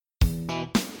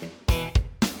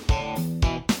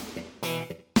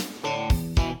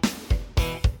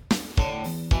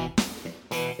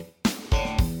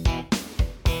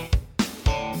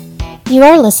You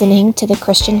are listening to The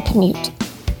Christian Commute,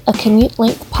 a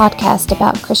commute-length podcast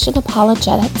about Christian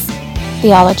apologetics,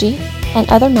 theology, and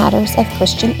other matters of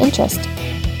Christian interest.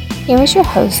 Here is your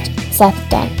host, Seth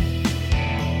Dunn.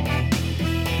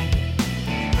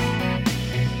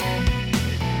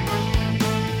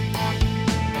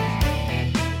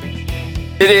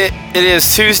 It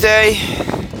is Tuesday,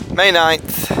 May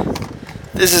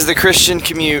 9th. This is The Christian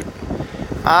Commute.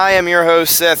 I am your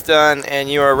host, Seth Dunn, and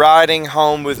you are riding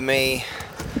home with me.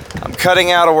 I'm cutting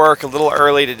out of work a little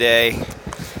early today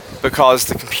because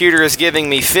the computer is giving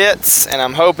me fits, and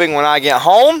I'm hoping when I get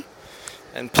home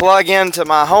and plug into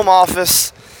my home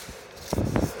office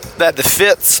that the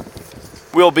fits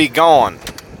will be gone.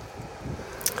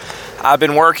 I've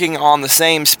been working on the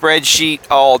same spreadsheet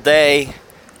all day,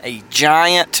 a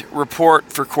giant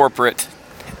report for corporate,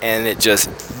 and it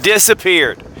just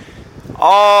disappeared.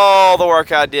 All the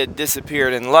work I did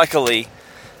disappeared, and luckily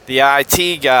the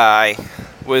IT guy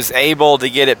was able to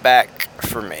get it back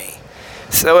for me.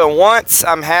 So at once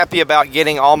I'm happy about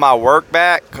getting all my work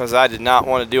back because I did not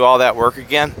want to do all that work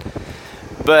again.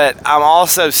 But I'm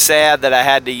also sad that I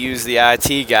had to use the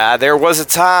IT guy. There was a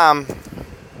time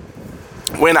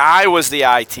when I was the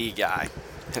IT guy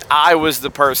and I was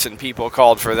the person people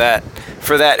called for that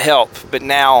help, but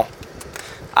now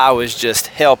I was just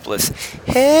helpless.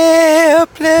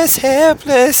 Helpless,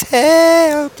 helpless,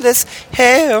 helpless,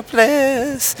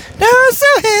 helpless. No, so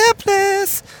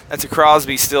helpless. That's a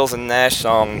Crosby, Stills, and Nash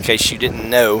song, in case you didn't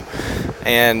know.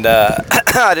 And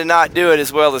I did not do it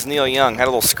as well as Neil Young. Had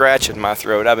a little scratch in my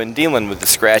throat. I've been dealing with the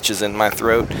scratches in my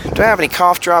throat. Do I have any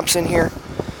cough drops in here?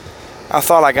 I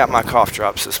thought I got my cough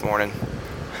drops this morning.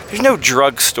 There's no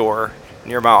drugstore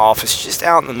near my office, just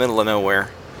out in the middle of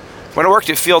nowhere. When I worked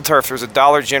at Field Turf, there was a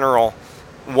Dollar General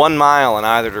 1 mile in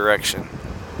either direction.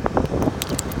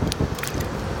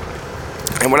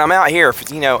 And when I'm out here,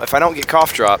 if I don't get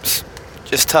cough drops,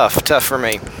 just tough for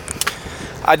me.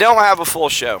 I don't have a full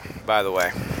show, by the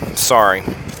way. Sorry.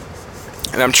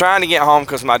 And I'm trying to get home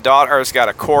because my daughter's got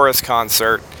a chorus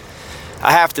concert.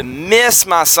 I have to miss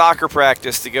my soccer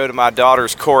practice to go to my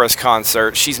daughter's chorus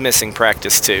concert. She's missing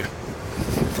practice too.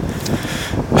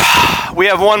 We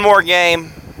have one more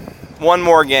game.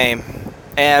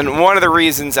 And one of the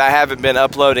reasons I haven't been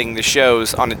uploading the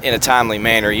shows in a timely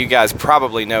manner, you guys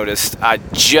probably noticed, I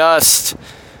just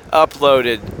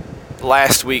uploaded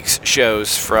last week's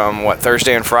shows from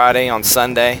Thursday and Friday on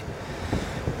Sunday.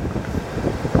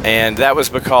 And that was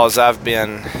because I've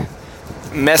been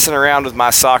messing around with my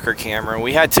soccer camera.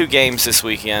 We had 2 games this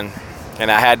weekend,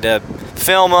 and I had to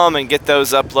film them and get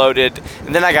those uploaded,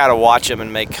 and then I got to watch them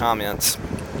and make comments.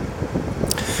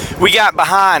 We got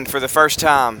behind for the first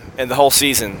time in the whole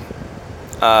season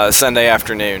Sunday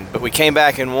afternoon, but we came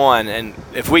back and won, and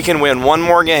if we can win one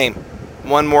more game,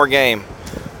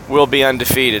 we'll be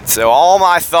undefeated. So all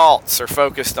my thoughts are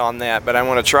focused on that, but I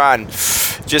want to try and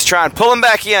pull them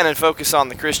back in and focus on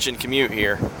the Christian commute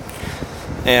here.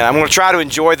 And I'm going to try to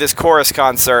enjoy this chorus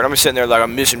concert. I'm just sitting there like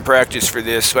I'm missing practice for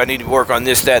this, so I need to work on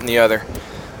this, that, and the other.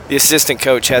 The assistant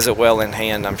coach has it well in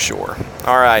hand, I'm sure.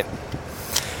 All right.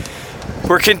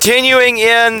 We're continuing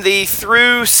in the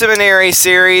Through Seminary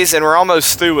series, and we're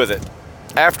almost through with it.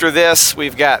 After this,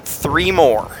 we've got 3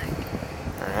 more.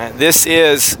 All right. This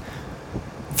is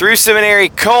Through Seminary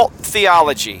Cult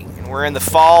Theology, and we're in the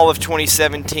fall of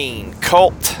 2017.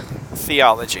 Cult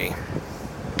Theology.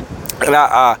 And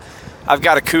I've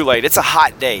got a Kool-Aid. It's a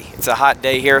hot day. It's a hot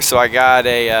day here, so I got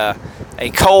a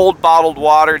cold bottled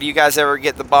water. Do you guys ever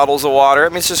get the bottles of water? I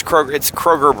mean, it's just Kroger. It's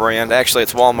Kroger brand. Actually,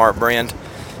 it's Walmart brand.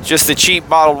 Just the cheap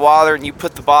bottled water, and you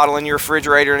put the bottle in your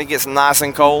refrigerator, and it gets nice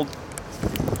and cold.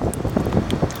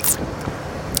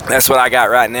 That's what I got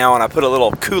right now, and I put a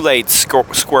little Kool-Aid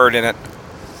squirt in it.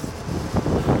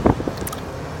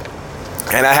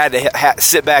 And I had to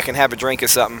sit back and have a drink of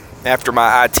something after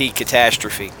my IT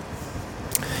catastrophe.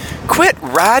 Quit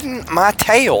riding my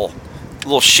tail,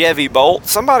 little Chevy Bolt.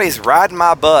 Somebody's riding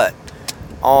my butt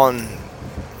on,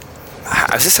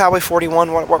 is this Highway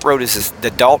 41? What road is this?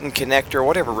 The Dalton Connector,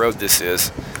 whatever road this is.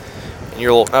 And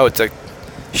it's a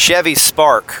Chevy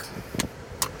Spark.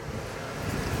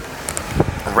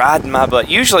 Riding my butt.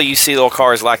 Usually you see little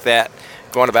cars like that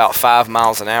going about 5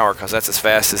 miles an hour because that's as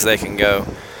fast as they can go.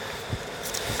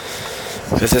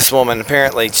 But this woman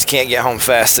apparently just can't get home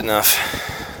fast enough.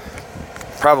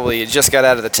 Probably just got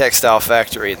out of the textile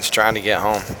factory and is trying to get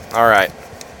home. All right.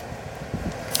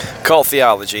 Cult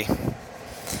Theology.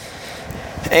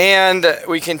 And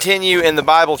we continue in the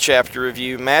Bible chapter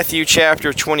review, Matthew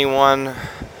chapter 21,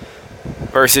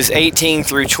 verses 18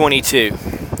 through 22.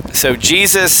 So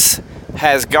Jesus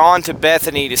has gone to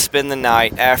Bethany to spend the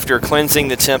night after cleansing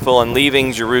the temple and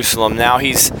leaving Jerusalem. Now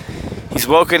he's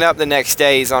woken up the next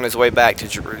day. He's on his way back to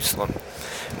Jerusalem.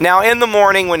 Now in the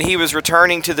morning, when he was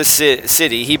returning to the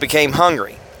city, he became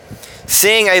hungry.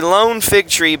 Seeing a lone fig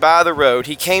tree by the road,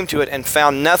 he came to it and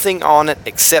found nothing on it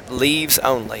except leaves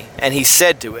only. And he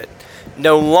said to it,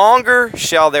 "No longer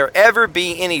shall there ever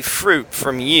be any fruit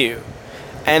from you."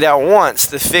 And at once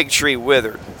the fig tree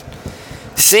withered.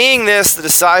 Seeing this, the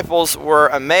disciples were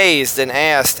amazed and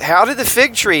asked, "How did the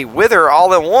fig tree wither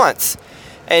all at once?"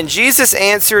 And Jesus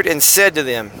answered and said to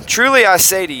them, "Truly I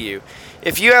say to you,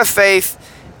 if you have faith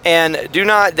and do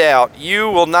not doubt, you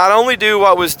will not only do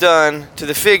what was done to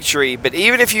the fig tree, but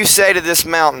even if you say to this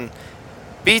mountain,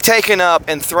 'Be taken up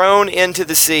and thrown into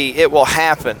the sea,' it will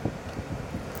happen.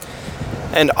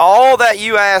 And all that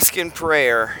you ask in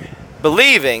prayer,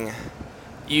 believing,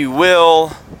 you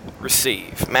will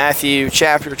receive." Matthew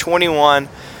chapter 21,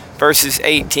 verses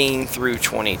 18 through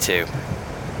 22.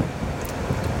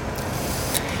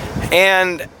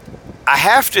 And I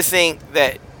have to think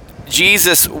that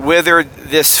Jesus withered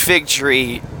this fig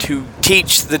tree to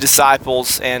teach the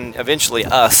disciples and eventually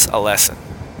us a lesson.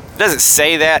 It doesn't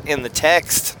say that in the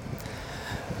text,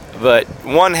 but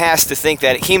one has to think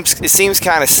that. It seems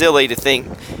kind of silly to think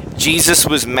Jesus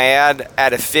was mad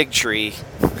at a fig tree,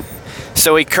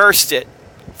 so he cursed it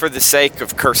for the sake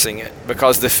of cursing it,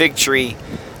 because the fig tree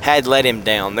had let him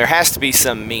down. There has to be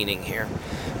some meaning here.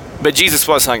 But Jesus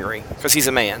was hungry, because he's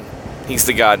a man. He's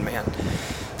the God-man.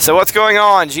 So what's going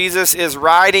on? Jesus is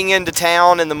riding into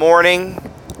town in the morning.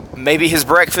 Maybe his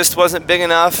breakfast wasn't big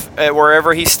enough at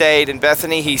wherever he stayed in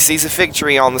Bethany. He sees a fig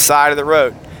tree on the side of the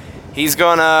road. He's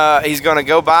gonna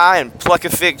go by and pluck a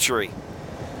fig tree.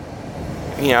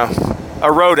 You know,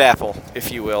 a road apple,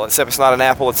 if you will. Except it's not an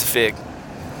apple, it's a fig.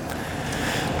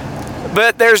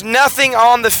 But there's nothing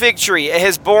on the fig tree. It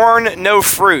has borne no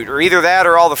fruit, or either that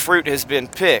or all the fruit has been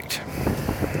picked.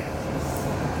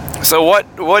 So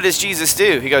what does Jesus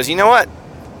do? He goes, "You know what?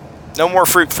 No more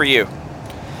fruit for you."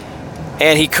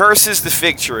 And he curses the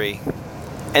fig tree,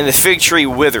 and the fig tree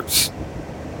withers.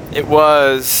 By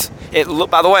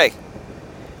the way,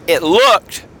 it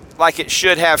looked like it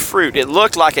should have fruit. It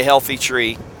looked like a healthy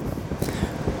tree,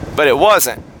 but it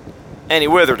wasn't. And he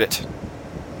withered it.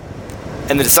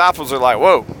 And the disciples are like,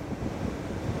 "Whoa."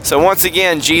 So once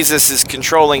again, Jesus is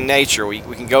controlling nature. We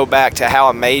can go back to how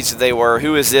amazed they were.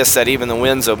 Who is this that even the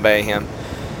winds obey him?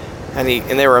 And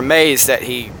they were amazed that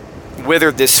he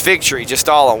withered this fig tree just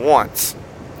all at once.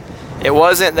 It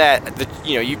wasn't that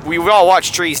we all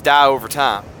watch trees die over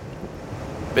time,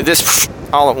 but this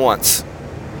all at once.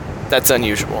 That's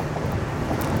unusual.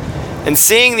 And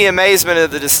seeing the amazement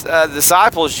of the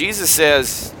disciples, Jesus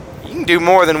says, "You can do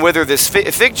more than wither this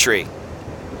fig tree.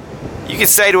 You could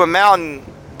say to a mountain,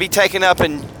 'Be taken up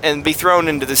and be thrown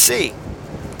into the sea.'"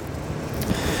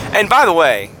 And by the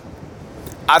way,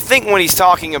 I think when he's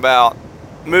talking about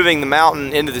moving the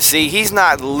mountain into the sea, he's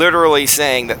not literally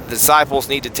saying that the disciples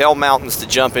need to tell mountains to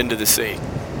jump into the sea.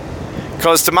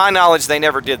 Because to my knowledge, they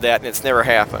never did that and it's never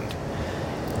happened.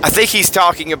 I think he's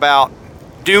talking about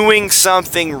doing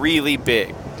something really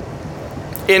big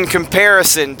in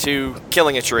comparison to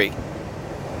killing a tree.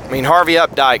 I mean, Harvey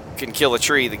Updike can kill a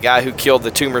tree, the guy who killed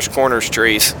the Tumors Corners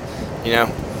trees,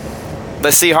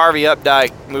 Let's see Harvey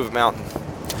Updike move a mountain.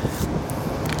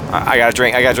 I gotta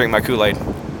drink my Kool-Aid.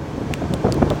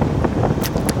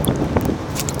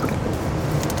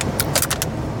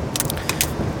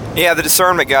 Yeah, the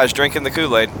discernment guy's drinking the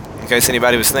Kool-Aid, in case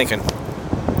anybody was thinking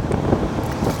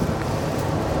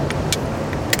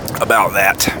about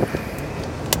that.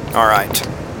 All right.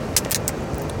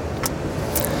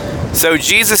 So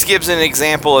Jesus gives an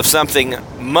example of something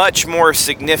much more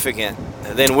significant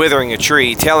than withering a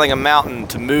tree, telling a mountain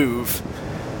to move,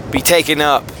 be taken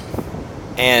up,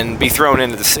 and be thrown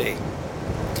into the sea.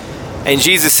 And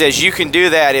Jesus says you can do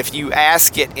that if you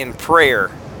ask it in prayer,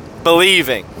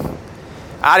 believing.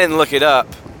 I didn't look it up.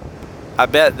 I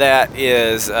bet that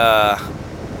is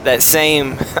that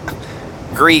same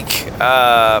Greek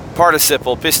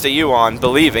participle, pisteuon,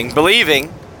 believing.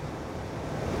 Believing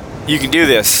you can do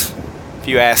this if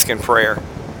you ask in prayer.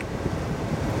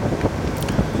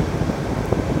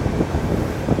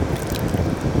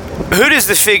 Who does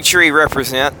the fig tree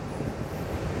represent?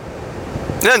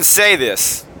 It doesn't say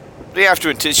this. You have to.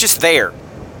 It's just there.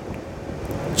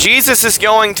 Jesus is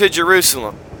going to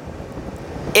Jerusalem.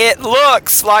 It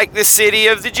looks like the city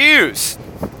of the Jews.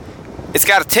 It's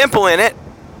got a temple in it.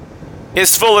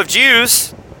 It's full of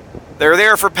Jews. They're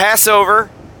there for Passover.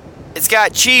 It's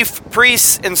got chief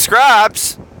priests and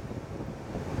scribes.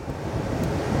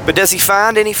 But does he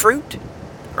find any fruit?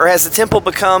 Or has the temple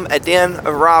become a den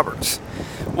of robbers?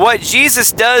 What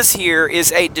Jesus does here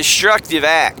is a destructive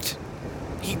act.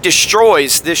 He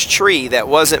destroys this tree that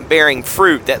wasn't bearing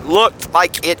fruit, that looked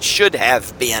like it should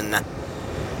have been.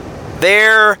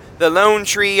 There, the lone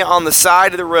tree on the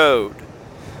side of the road,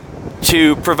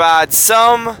 to provide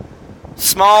some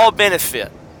small benefit,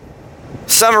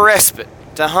 some respite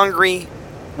to hungry,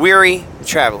 weary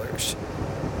travelers.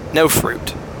 No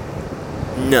fruit.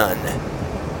 None.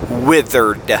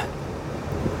 Withered.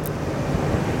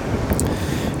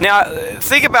 Now,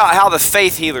 think about how the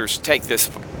faith healers take this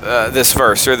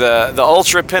verse, or the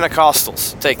ultra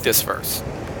Pentecostals take this verse.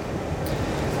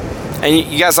 And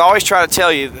you guys always try to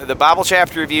tell you the Bible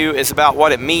chapter review is about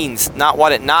what it means, not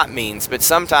what it not means, but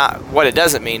sometimes what it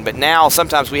doesn't mean. But now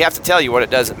sometimes we have to tell you what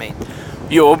it doesn't mean.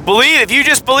 You'll believe, if you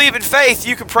just believe in faith,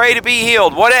 you can pray to be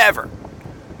healed, whatever.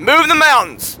 Move the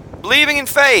mountains, believing in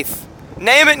faith,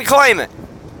 name it and claim it.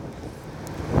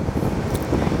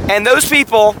 And those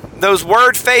people, those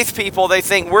word faith people, they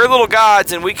think we're little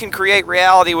gods and we can create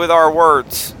reality with our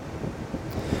words.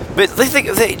 But they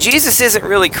think Jesus isn't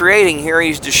really creating here,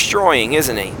 he's destroying,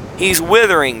 isn't he? He's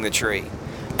withering the tree.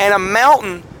 And a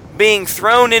mountain being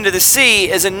thrown into the sea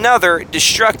is another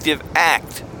destructive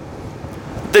act.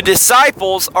 The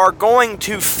disciples are going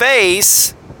to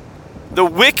face the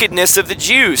wickedness of the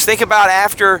Jews. Think about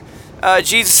after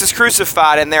Jesus is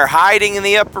crucified and they're hiding in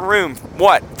the upper room.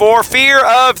 What? For fear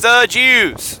of the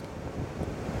Jews.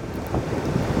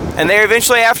 And they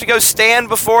eventually have to go stand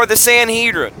before the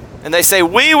Sanhedrin. And they say,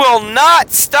 we will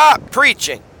not stop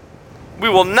preaching. We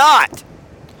will not.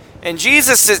 And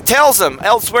Jesus tells them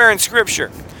elsewhere in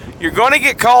Scripture, you're going to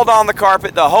get called on the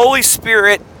carpet. The Holy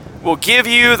Spirit will give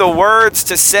you the words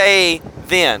to say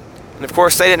then. And of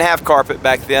course, they didn't have carpet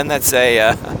back then. That's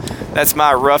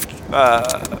my rough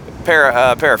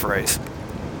paraphrase.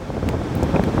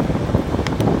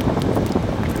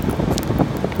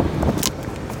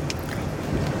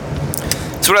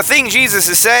 So what I think Jesus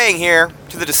is saying here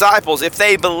to the disciples, if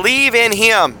they believe in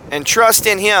Him and trust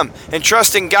in Him and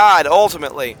trust in God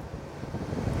ultimately,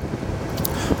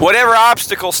 whatever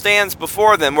obstacle stands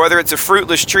before them, whether it's a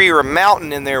fruitless tree or a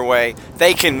mountain in their way,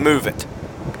 they can move it.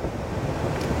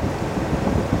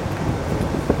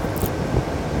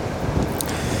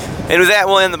 And with that,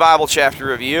 we'll end the Bible chapter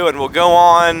review, and we'll go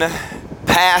on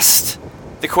past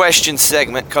the question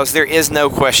segment, because there is no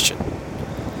question.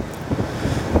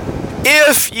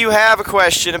 If you have a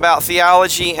question about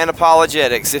theology and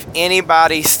apologetics, if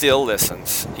anybody still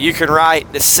listens, you can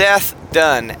write to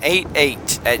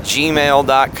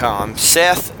SethDunn88@gmail.com,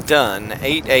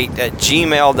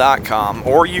 SethDunn88@gmail.com,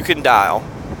 or you can dial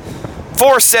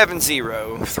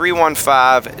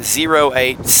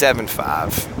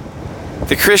 470-315-0875.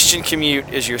 The Christian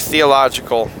Commute is your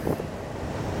theological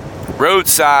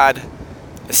roadside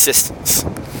assistance.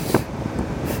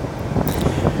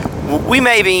 We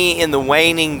may be in the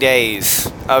waning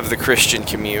days of the Christian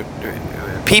Commute.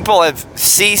 People have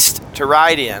ceased to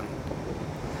write in.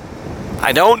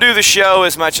 I don't do the show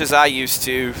as much as I used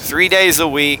to. 3 days a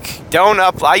week.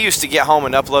 I used to get home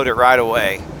and upload it right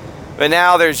away. But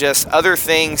now there's just other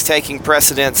things taking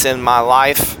precedence in my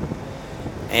life.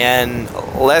 And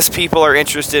less people are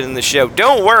interested in the show.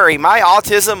 Don't worry, my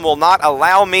autism will not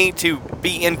allow me to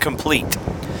be incomplete.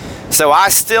 So I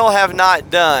still have not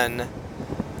done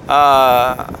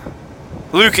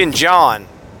Luke and John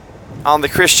on the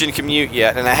Christian Commute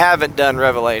yet, and I haven't done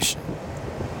Revelation.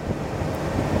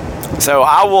 So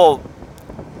I will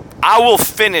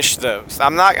finish those.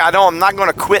 I'm not going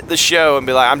to quit the show and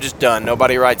be like, I'm just done.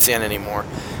 Nobody writes in anymore.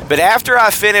 But after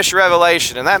I finish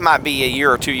Revelation, and that might be a year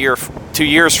or 2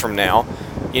 years from now,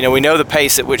 we know the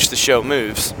pace at which the show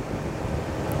moves.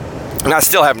 And I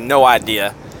still have no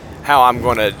idea how I'm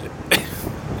going to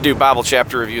do Bible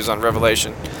chapter reviews on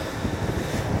Revelation.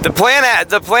 The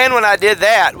plan when I did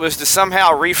that was to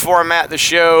somehow reformat the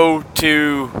show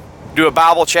to do a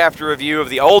Bible chapter review of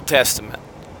the Old Testament,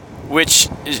 which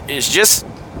is just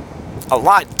a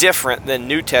lot different than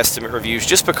New Testament reviews,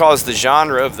 just because the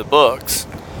genre of the books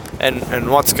and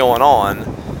what's going on.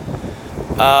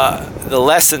 The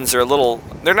lessons are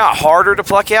they're not harder to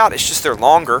pluck out, it's just they're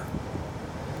longer.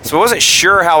 So I wasn't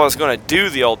sure how I was going to do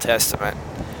the Old Testament.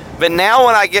 But now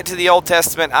when I get to the Old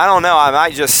Testament, I don't know, I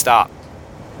might just stop.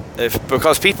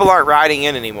 Because people aren't writing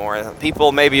in anymore.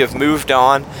 People maybe have moved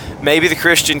on. Maybe the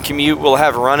Christian Commute will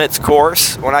have run its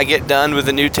course when I get done with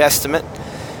the New Testament.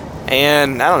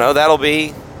 And I don't know, that'll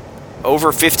be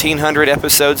over 1,500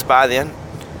 episodes by then.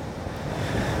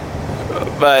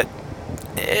 But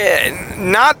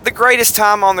not the greatest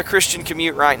time on the Christian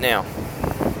Commute right now.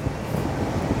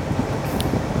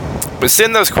 But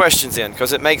send those questions in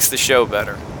because it makes the show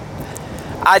better.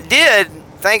 I did,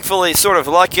 thankfully, sort of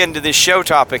luck into this show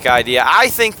topic idea. I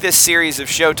think this series of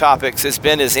show topics has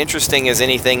been as interesting as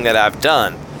anything that I've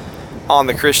done on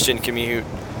the Christian Commute.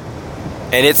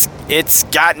 And it's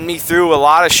gotten me through a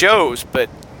lot of shows, but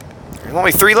there's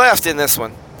only 3 left in this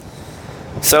one.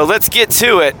 So let's get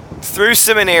to it. Through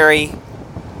Seminary,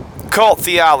 Cult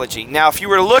Theology. Now, if you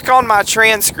were to look on my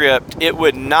transcript, it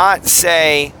would not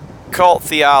say Cult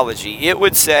Theology. It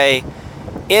would say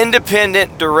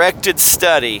Independent Directed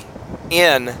Study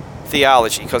in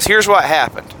Theology. Because here's what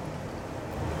happened.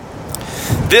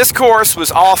 This course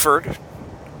was offered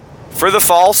for the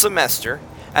fall semester,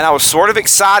 and I was sort of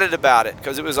excited about it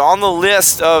because it was on the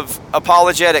list of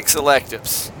apologetics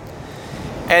electives.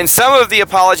 And some of the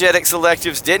apologetics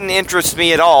electives didn't interest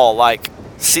me at all, like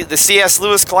the C.S.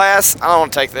 Lewis class. I don't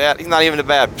want to take that. He's not even a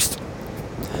Baptist.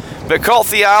 But Cult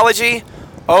Theology,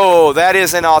 oh, that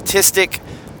is an autistic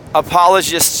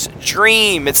apologist's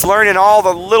dream. It's learning all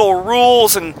the little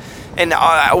rules and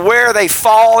where they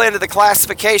fall into the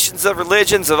classifications of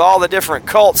religions of all the different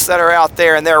cults that are out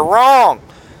there, and they're wrong.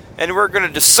 And we're going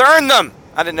to discern them.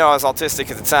 I didn't know I was autistic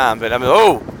at the time, but I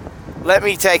mean, let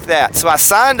me take that. So I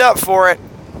signed up for it,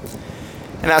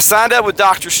 and I signed up with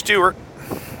Dr. Stewart.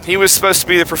 He was supposed to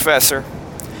be the professor.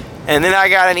 And then I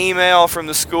got an email from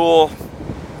the school,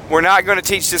 we're not going to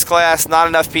teach this class, not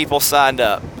enough people signed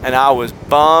up. And I was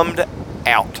bummed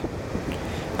out.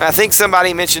 And I think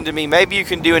somebody mentioned to me, maybe you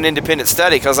can do an independent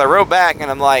study, because I wrote back and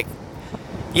I'm like,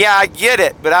 yeah, I get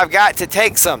it, but I've got to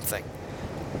take something.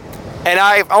 And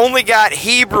I've only got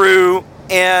Hebrew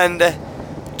and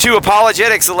 2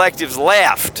 apologetics electives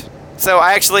left. So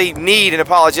I actually need an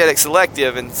apologetics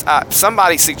elective, and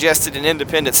somebody suggested an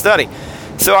independent study.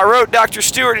 So I wrote Dr.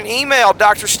 Stewart an email.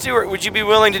 Dr. Stewart, would you be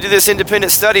willing to do this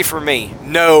independent study for me?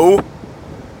 No.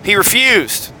 He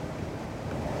refused.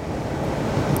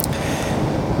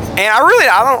 And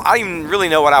I don't even really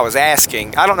know what I was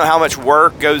asking. I don't know how much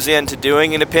work goes into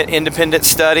doing an independent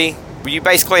study. You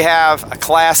basically have a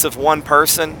class of 1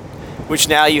 person, which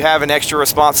now you have an extra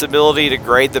responsibility to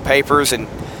grade the papers and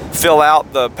fill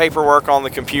out the paperwork on the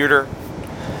computer.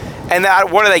 And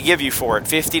what do they give you for it?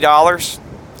 $50?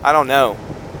 I don't know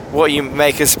what you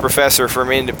make as a professor for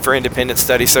independent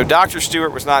study. So Dr.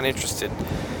 Stewart was not interested.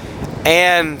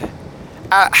 And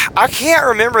I can't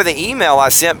remember the email I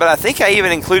sent, but I think I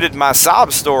even included my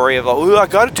sob story of, I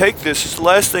got to take this. It's the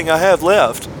last thing I have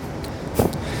left.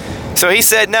 So he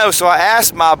said no. So I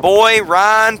asked my boy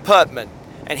Ryan Putman,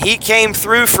 and he came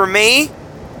through for me.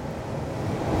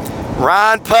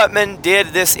 Ryan Putman did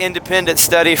this independent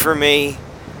study for me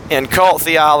in Cult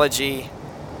Theology,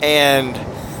 and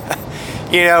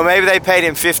maybe they paid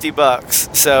him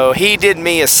 $50. So he did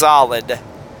me a solid.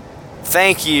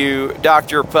 Thank you,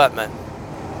 Dr. Putman,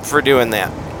 for doing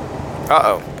that.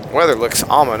 Weather looks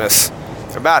ominous.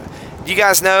 Do you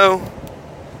guys know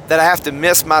that I have to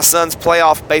miss my son's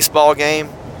playoff baseball game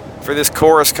for this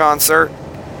chorus concert?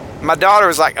 My daughter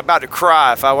was like about to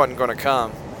cry if I wasn't going to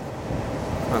come.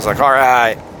 I was like, all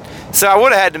right. So I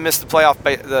would have had to miss the playoff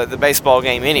the baseball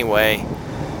game anyway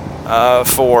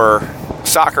for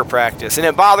soccer practice. And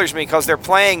it bothers me because they're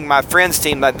playing my friend's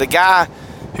team. The guy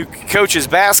who coaches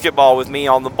basketball with me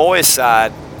on the boys'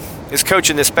 side is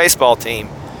coaching this baseball team,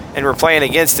 and we're playing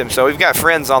against him. So we've got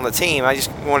friends on the team. I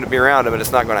just wanted to be around him, but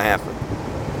it's not going to happen.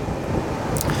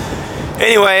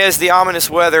 Anyway, as the ominous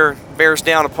weather bears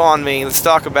down upon me, let's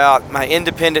talk about my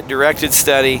independent directed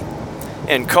study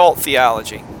in Cult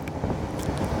Theology.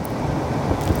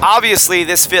 Obviously,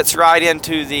 this fits right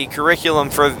into the curriculum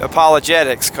for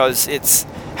apologetics because it's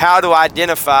how to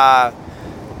identify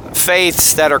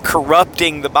faiths that are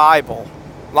corrupting the Bible,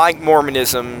 like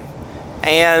Mormonism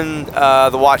and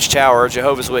the Watchtower,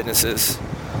 Jehovah's Witnesses.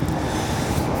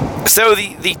 So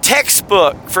the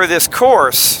textbook for this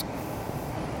course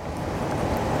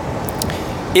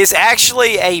is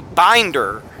actually a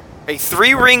binder, a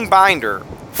 3-ring binder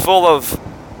full of,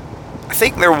 I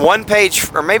think they're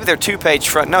 1-page, or maybe they're 2-page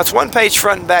front. No, it's 1-page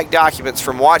front and back documents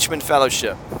from Watchman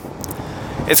Fellowship.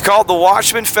 It's called the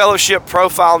Watchman Fellowship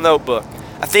Profile Notebook.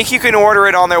 I think you can order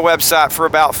it on their website for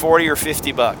about $40 or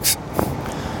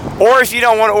 $50. Or if you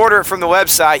don't want to order it from the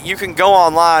website, you can go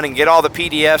online and get all the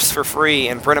PDFs for free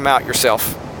and print them out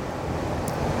yourself.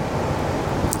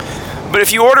 But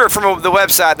if you order it from the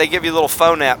website, they give you a little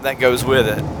phone app that goes with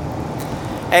it.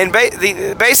 And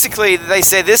basically, they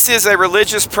say this is a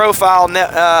religious profile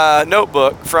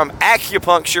notebook from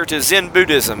acupuncture to Zen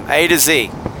Buddhism, A to Z.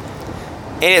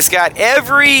 And it's got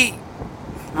every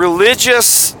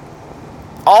religious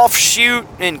offshoot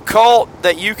and cult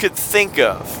that you could think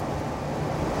of.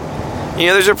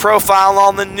 There's a profile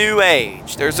on the New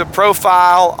Age. There's a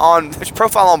profile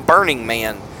on Burning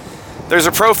Man. There's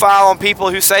a profile on people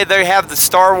who say they have the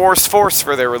Star Wars Force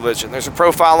for their religion. There's a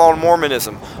profile on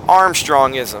Mormonism,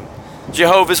 Armstrongism,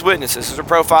 Jehovah's Witnesses. There's a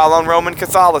profile on Roman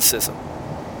Catholicism.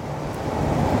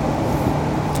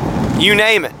 You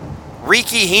name it.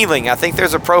 Reiki healing, I think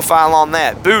there's a profile on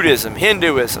that. Buddhism,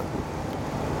 Hinduism.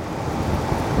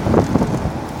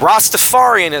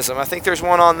 Rastafarianism, I think there's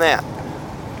one on that.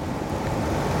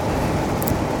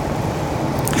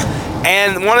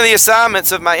 And one of the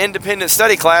assignments of my independent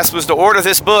study class was to order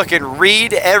this book and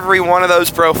read every one of those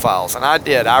profiles. And I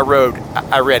did. I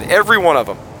read every one of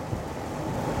them.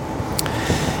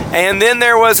 And then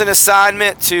there was an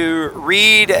assignment to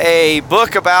read a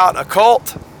book about a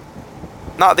cult,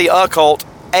 not the occult,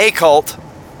 a cult,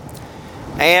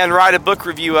 and write a book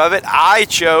review of it. I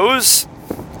chose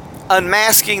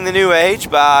Unmasking the New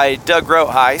Age by Doug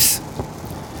Rotheis,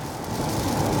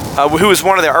 who was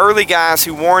one of the early guys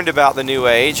who warned about the New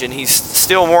Age, and he's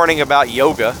still warning about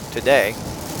yoga today.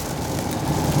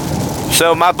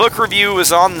 So my book review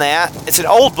was on that. It's an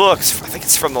old book. I think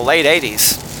it's from the late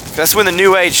 80s. That's when the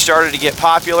New Age started to get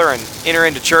popular and enter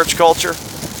into church culture.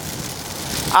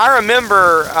 I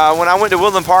remember when I went to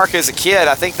Woodland Park as a kid,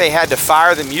 I think they had to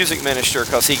fire the music minister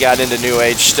because he got into New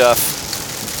Age stuff.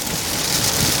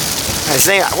 His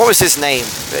name, what was his name?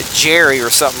 Jerry or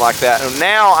something like that. And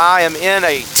now I am in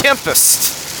a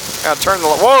tempest. I'll turn the...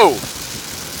 Whoa!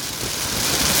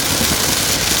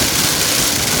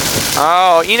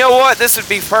 Oh, you know what? This would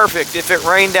be perfect if it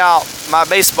rained out my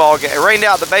baseball game. It rained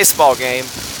out the baseball game,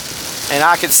 and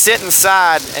I could sit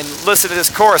inside and listen to this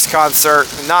chorus concert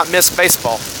and not miss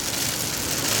baseball.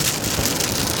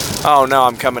 Oh no,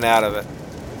 I'm coming out of it.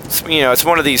 It's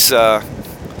one of these...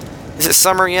 is it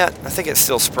summer yet? I think it's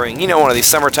still spring. One of these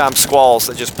summertime squalls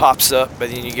that just pops up, but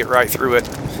then you get right through it.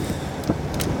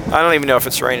 I don't even know if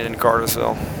it's raining in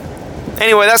Cartersville.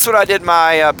 Anyway, that's what I did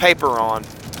my paper on.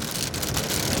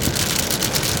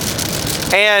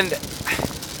 And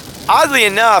oddly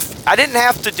enough, I didn't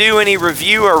have to do any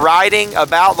review or writing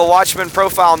about the Watchman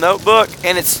Profile Notebook,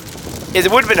 and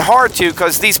it would have been hard to,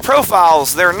 because these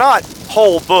profiles, they're not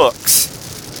whole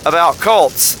books about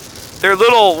cults. They're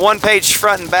little one-page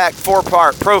front and back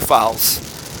 4-part profiles.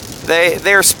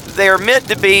 They're meant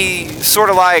to be sort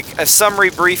of like a summary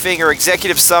briefing or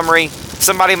executive summary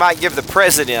somebody might give the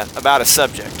president about a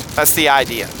subject. That's the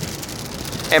idea.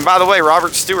 And by the way,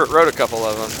 Robert Stewart wrote a couple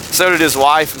of them. So did his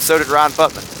wife, and so did Ryan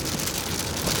Putman.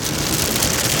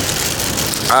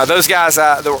 Those guys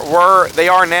they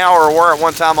are now or were at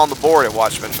one time on the board at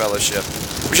Watchman Fellowship,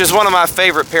 which is one of my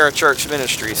favorite parachurch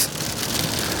ministries.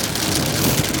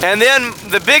 And then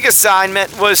the big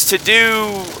assignment was to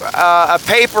do a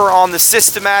paper on the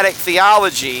systematic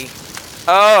theology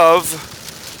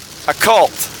of a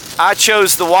cult. I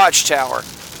chose the Watchtower.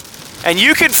 And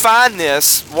you can find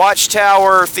this,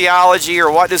 Watchtower Theology,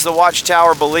 or What Does the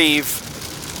Watchtower Believe?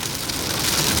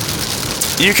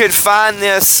 You can find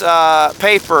this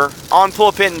paper on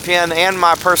Pulpit and Pen and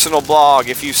my personal blog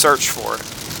if you search for it.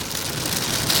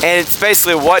 And it's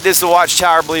basically, what does the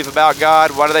Watchtower believe about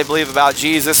God? What do they believe about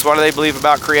Jesus? What do they believe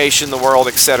about creation, the world,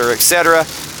 etc., etc.?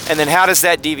 And then how does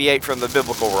that deviate from the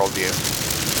biblical worldview?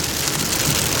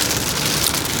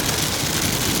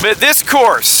 But this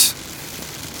course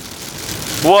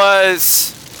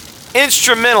was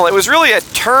instrumental. It was really a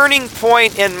turning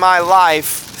point in my life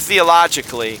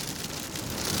theologically,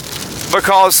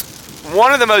 because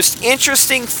one of the most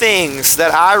interesting things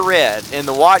that I read in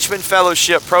the Watchman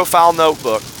Fellowship Profile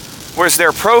Notebook was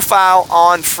their profile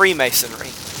on Freemasonry.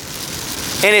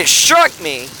 And it struck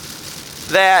me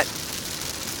that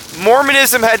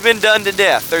Mormonism had been done to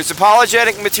death. There's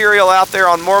apologetic material out there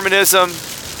on Mormonism.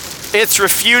 It's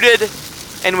refuted,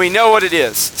 and we know what it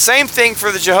is. Same thing for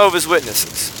the Jehovah's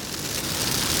Witnesses.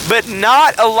 But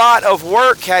not a lot of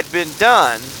work had been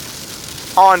done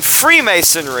on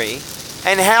Freemasonry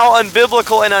and how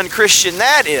unbiblical and unchristian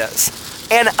that is.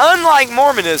 And unlike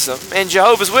Mormonism and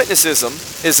Jehovah's Witnessism,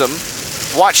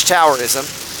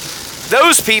 Watchtowerism,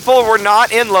 those people were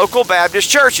not in local Baptist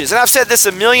churches. And I've said this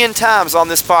a million times on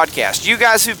this podcast. You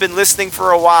guys who've been listening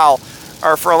for a while,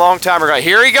 or for a long time, are going,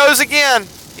 here he goes again.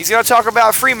 He's going to talk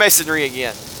about Freemasonry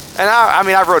again. And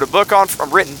I've written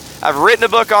a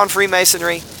book on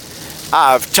Freemasonry.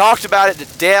 I've talked about it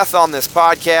to death on this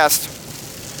podcast.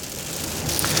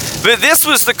 But this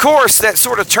was the course that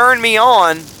sort of turned me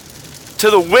on to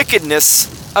the wickedness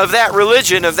of that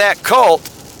religion, of that cult,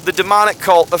 the demonic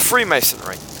cult of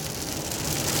Freemasonry.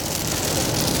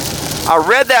 I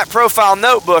read that profile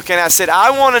notebook and I said,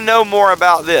 I want to know more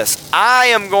about this. I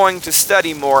am going to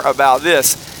study more about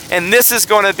this. And this is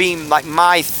going to be like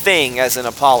my thing as an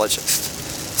apologist.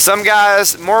 Some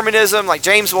guys, Mormonism, like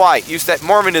James White,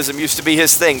 Mormonism used to be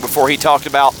his thing before he talked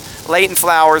about Leighton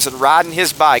Flowers and riding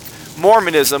his bike.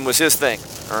 Mormonism was his thing,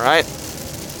 all right?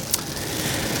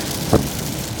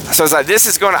 So it's like,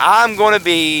 I'm going to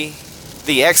be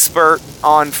the expert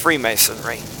on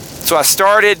Freemasonry. So I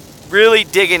started really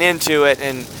digging into it,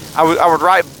 and I would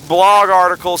write blog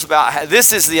articles about how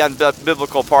this is the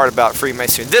unbiblical part about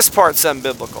Freemasonry. This part's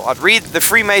unbiblical. I'd read the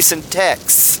Freemason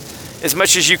texts as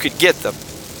much as you could get them.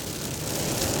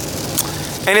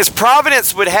 And as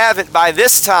Providence would have it, by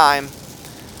this time,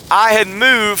 I had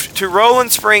moved to Rolling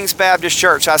Springs Baptist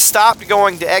Church. I stopped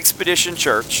going to Expedition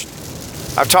Church.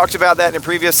 I've talked about that in a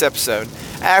previous episode.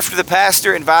 After the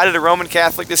pastor invited a Roman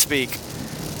Catholic to speak,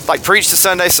 like preached a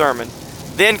Sunday sermon,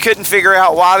 then couldn't figure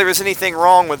out why there was anything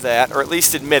wrong with that, or at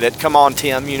least admit it. Come on,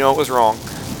 Tim, you know it was wrong.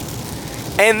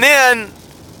 And then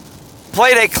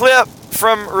played a clip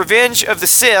from Revenge of the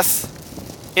Sith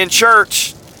in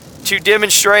church to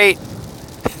demonstrate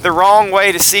the wrong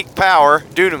way to seek power,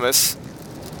 dunamis.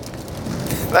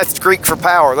 That's Greek for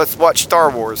power. Let's watch Star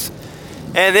Wars.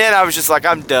 And then I was just like,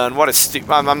 I'm done.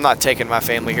 I'm not taking my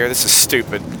family here. This is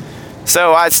stupid.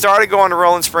 So I started going to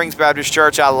Rolling Springs Baptist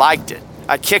Church. I liked it.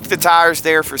 I kicked the tires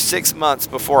there for 6 months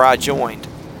before I joined.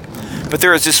 But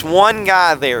there was this one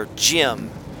guy there, Jim,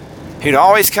 who'd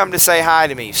always come to say hi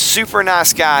to me. Super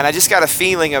nice guy. And I just got a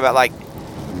feeling about like,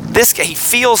 this guy, he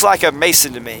feels like a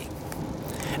Mason to me.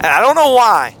 And I don't know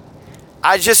why.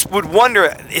 I just would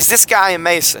wonder, is this guy a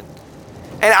Mason?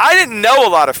 And I didn't know a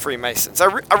lot of Freemasons. I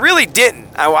really didn't.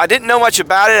 I didn't know much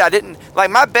about it.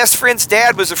 My best friend's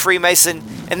dad was a Freemason,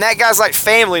 and that guy's like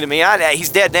family to me. He's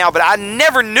dead now, but I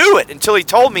never knew it until he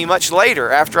told me much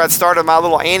later, after I'd started my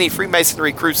little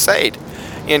anti-Freemasonry crusade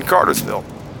in Cartersville.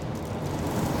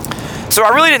 So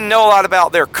I really didn't know a lot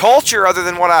about their culture other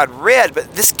than what I'd read,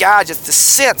 but this guy, just the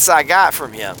sense I got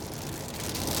from him.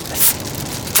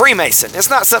 Freemason.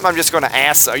 It's not something I'm just going to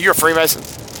ask. So, you're a Freemason?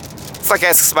 It's like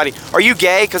asking somebody, are you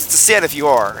gay? Because it's a sin if you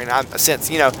are. And I'm a sense,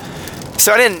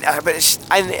 So I didn't,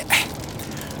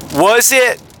 was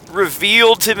it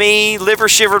revealed to me, liver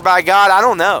shivered by God? I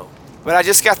don't know. But I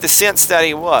just got the sense that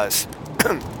he was.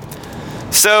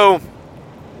 So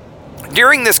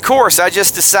during this course, I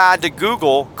just decided to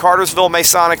Google Cartersville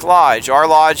Masonic Lodge. Our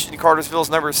lodge in Cartersville is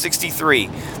number 63.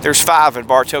 There's 5 in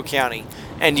Bartow County.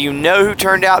 And do you know who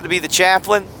turned out to be the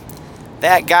chaplain?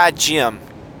 That guy, Jim.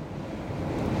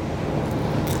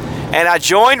 And I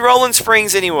joined Rolling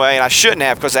Springs anyway, and I shouldn't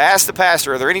have, because I asked the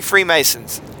pastor, are there any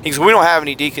Freemasons? He goes, we don't have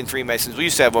any deacon Freemasons. We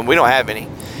used to have one. We don't have any.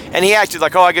 And he acted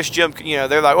like, I guess Jim,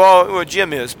 they're like, well,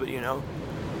 Jim is, but,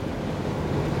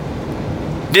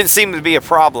 Didn't seem to be a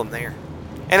problem there.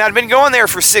 And I'd been going there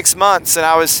for 6 months, and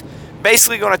I was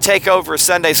basically going to take over a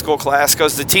Sunday school class,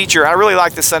 because the teacher, I really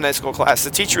liked the Sunday school class.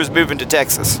 The teacher was moving to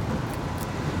Texas.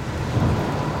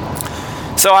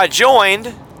 So I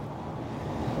joined,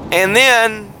 and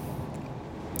then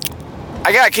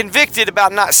I got convicted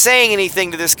about not saying anything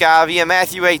to this guy via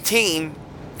Matthew 18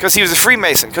 because he was a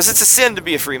Freemason. Because it's a sin to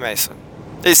be a Freemason.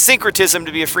 It's syncretism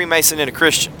to be a Freemason and a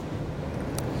Christian.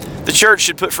 The church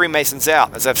should put Freemasons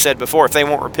out, as I've said before, if they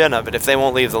won't repent of it, if they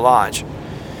won't leave the lodge.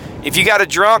 If you got a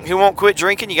drunk who won't quit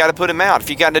drinking, you got to put him out. If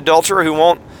you got an adulterer who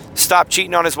won't stop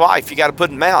cheating on his wife, you got to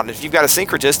put him out. And if you've got a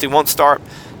syncretist who won't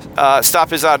stop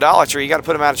his idolatry, you got to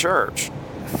put him out of church.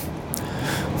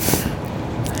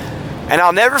 And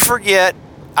I'll never forget,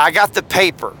 I got the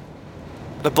paper,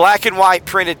 the black and white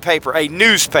printed paper, a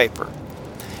newspaper.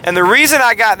 And the reason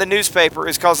I got the newspaper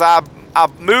is because I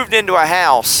moved into a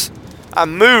house. I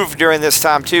moved during this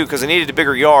time too because I needed a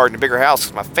bigger yard and a bigger house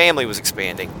because my family was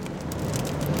expanding.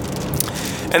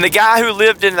 And the guy who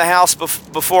lived in the house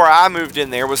before I moved in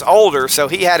there was older, so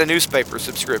he had a newspaper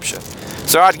subscription.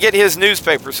 So I'd get his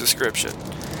newspaper subscription.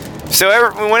 So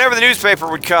whenever the newspaper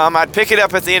would come, I'd pick it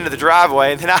up at the end of the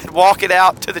driveway, and then I'd walk it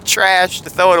out to the trash to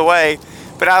throw it away.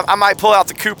 But I might pull out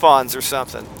the coupons or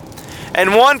something.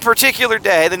 And one particular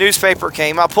day, the newspaper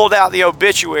came. I pulled out the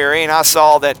obituary, and I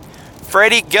saw that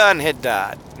Freddie Gunn had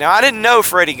died. Now, I didn't know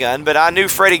Freddie Gunn, but I knew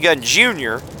Freddie Gunn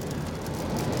Jr.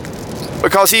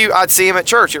 because I'd see him at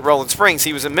church at Rolling Springs.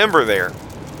 He was a member there.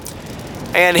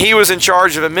 And he was in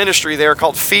charge of a ministry there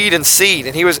called Feed and Seed.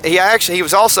 And he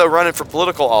was also running for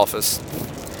political office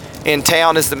in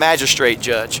town as the magistrate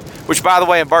judge. Which, by the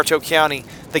way, in Bartow County,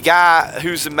 the guy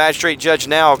who's the magistrate judge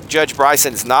now, Judge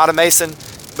Bryson, is not a Mason,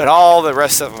 but all the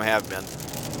rest of them have been.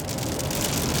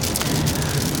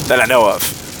 That I know of.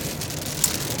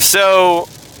 So,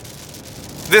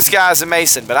 this guy's a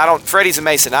Mason, but Freddie's a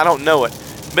Mason. I don't know it.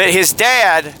 But his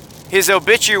dad, his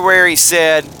obituary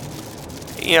said,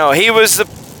 he was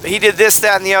he did this,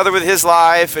 that, and the other with his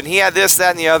life, and he had this,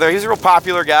 that, and the other. He was a real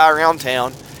popular guy around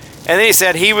town. And then he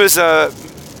said he was a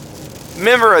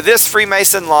member of this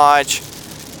Freemason lodge.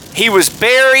 He was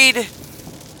buried,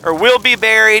 or will be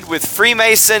buried, with the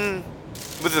Freemason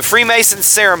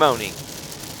ceremony.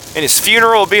 And his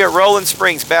funeral will be at Rolling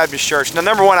Springs Baptist Church. Now,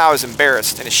 number one, I was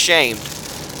embarrassed and ashamed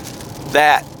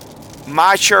that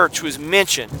my church was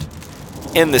mentioned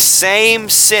in the same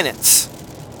sentence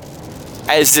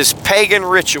as this pagan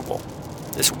ritual,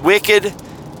 this wicked,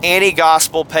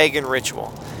 anti-gospel pagan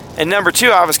ritual. And number two,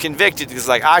 I was convicted because,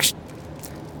 like,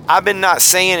 I've been not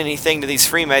saying anything to these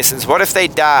Freemasons. What if they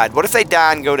died? What if they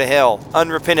die and go to hell,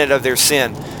 unrepentant of their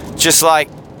sin, just like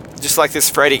this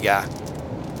Freddie guy,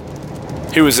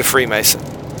 who was a Freemason?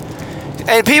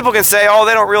 And people can say, "Oh,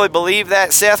 they don't really believe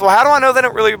that, Seth." Well, how do I know they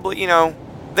don't really believe?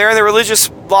 They're in the religious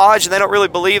lodge and they don't really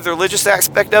believe the religious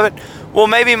aspect of it. Well,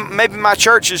 maybe my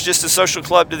church is just a social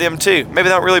club to them too. Maybe they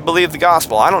don't really believe the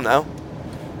gospel. I don't know.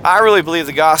 I really believe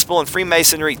the gospel, and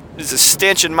Freemasonry is a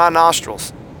stench in my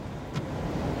nostrils.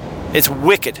 It's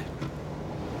wicked.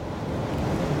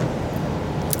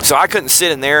 So I couldn't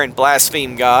sit in there and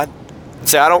blaspheme God and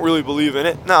say I don't really believe in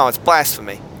it. No, it's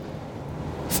blasphemy.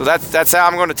 So that's how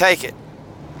I'm going to take it.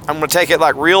 I'm going to take it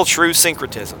like real, true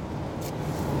syncretism.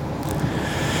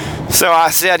 So I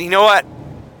said, you know what?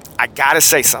 I got to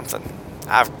say something.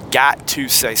 I've got to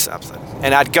say something.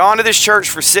 And I'd gone to this church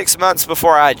for 6 months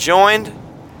before I joined.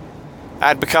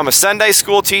 I'd become a Sunday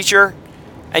school teacher.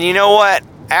 And you know what?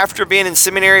 After being in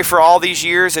seminary for all these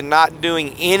years and not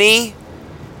doing any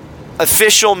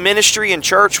official ministry in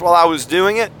church while I was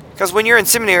doing it, because when you're in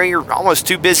seminary, you're almost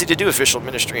too busy to do official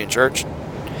ministry in church.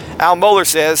 Al Mohler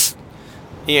says,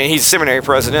 he's seminary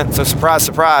president, so surprise,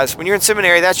 surprise. When you're in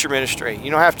seminary, that's your ministry.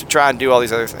 You don't have to try and do all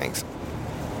these other things.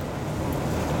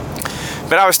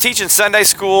 But I was teaching Sunday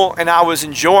school, and I was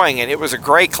enjoying it. It was a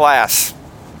great class.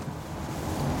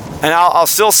 And I'll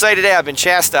still say today, I've been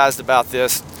chastised about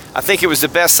this. I think it was the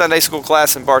best Sunday school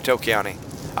class in Bartow County.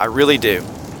 I really do.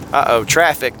 Uh-oh,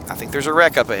 traffic. I think there's a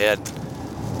wreck up ahead.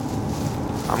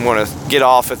 I'm going to get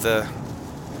off at the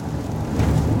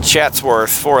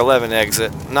Chatsworth 411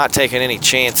 exit. I'm not taking any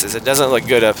chances. It doesn't look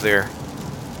good up there.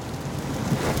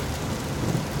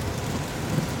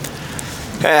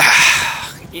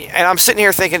 And I'm sitting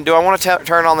here thinking, do I want to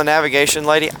turn on the navigation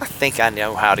lady? I think I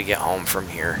know how to get home from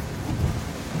here.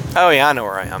 Oh yeah, I know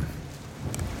where I am.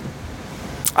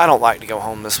 I don't like to go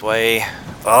home this way.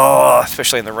 Oh,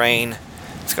 especially in the rain.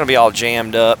 It's going to be all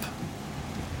jammed up.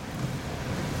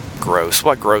 Gross.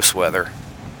 What gross weather.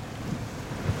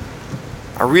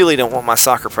 I really don't want my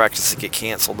soccer practice to get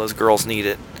canceled. Those girls need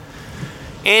it.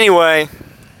 Anyway,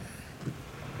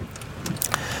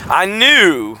 I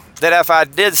knew that if I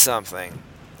did something,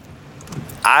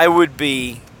 I would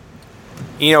be,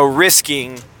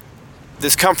 risking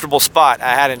this comfortable spot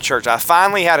I had in church. I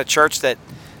finally had a church that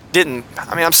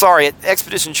I'm sorry,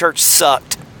 Expedition Church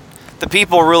sucked. The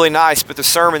people were really nice, but the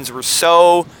sermons were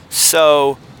so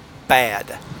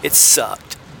bad. It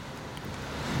sucked.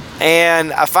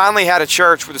 And I finally had a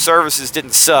church where the services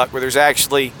didn't suck, where there's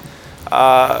actually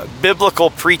biblical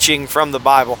preaching from the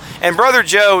Bible. And Brother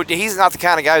Joe, he's not the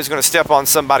kind of guy who's going to step on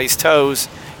somebody's toes.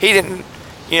 He didn't,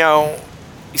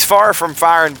 he's far from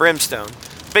fire and brimstone.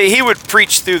 But he would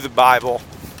preach through the Bible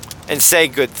and say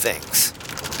good things.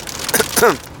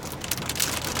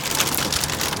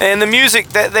 And the music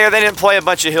they didn't play a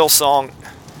bunch of Hillsong.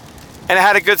 And I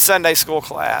had a good Sunday school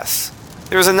class.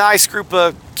 There was a nice group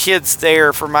of kids there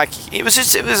it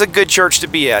was a good church to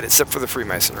be at, except for the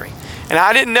Freemasonry. And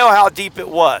I didn't know how deep it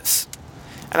was.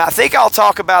 And I think I'll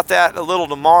talk about that a little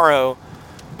tomorrow,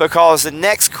 because the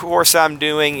next course I'm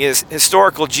doing is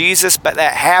Historical Jesus, but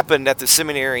that happened at the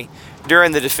seminary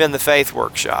during the Defend the Faith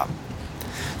workshop.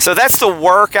 So that's the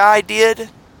work I did,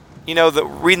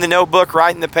 reading the notebook,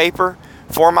 writing the paper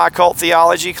for my cult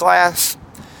theology class.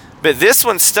 But this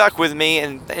one stuck with me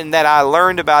in that I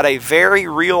learned about a very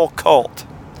real cult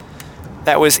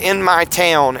that was in my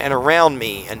town and around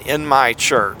me and in my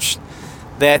church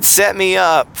that set me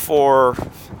up for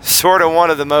sort of one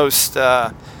of the most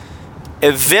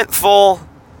eventful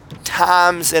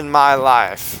times in my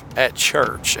life at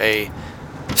church, a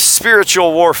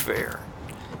spiritual warfare,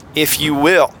 if you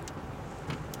will.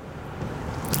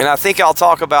 And I think I'll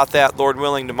talk about that, Lord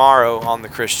willing, tomorrow on the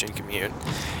Christian Commute.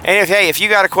 And if you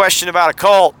got a question about a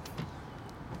cult,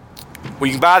 well,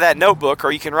 you can buy that notebook,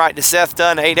 or you can write to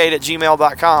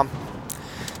SethDunn88@gmail.com.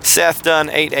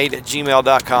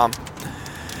 SethDunn88@gmail.com.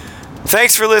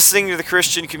 Thanks for listening to the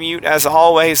Christian Commute. As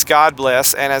always, God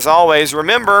bless. And as always,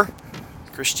 remember,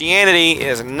 Christianity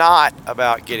is not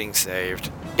about getting saved.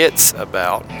 It's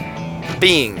about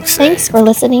being saved. Thanks for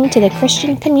listening to the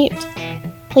Christian Commute.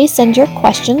 Please send your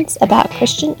questions about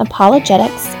Christian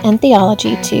apologetics and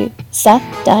theology to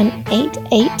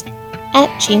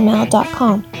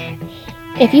sethdunn88@gmail.com.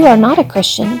 If you are not a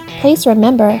Christian, please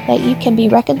remember that you can be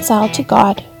reconciled to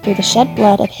God through the shed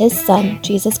blood of His Son,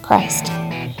 Jesus Christ.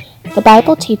 The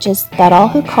Bible teaches that all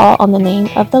who call on the name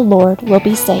of the Lord will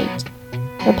be saved.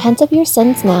 Repent of your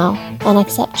sins now and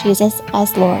accept Jesus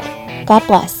as Lord. God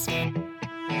bless.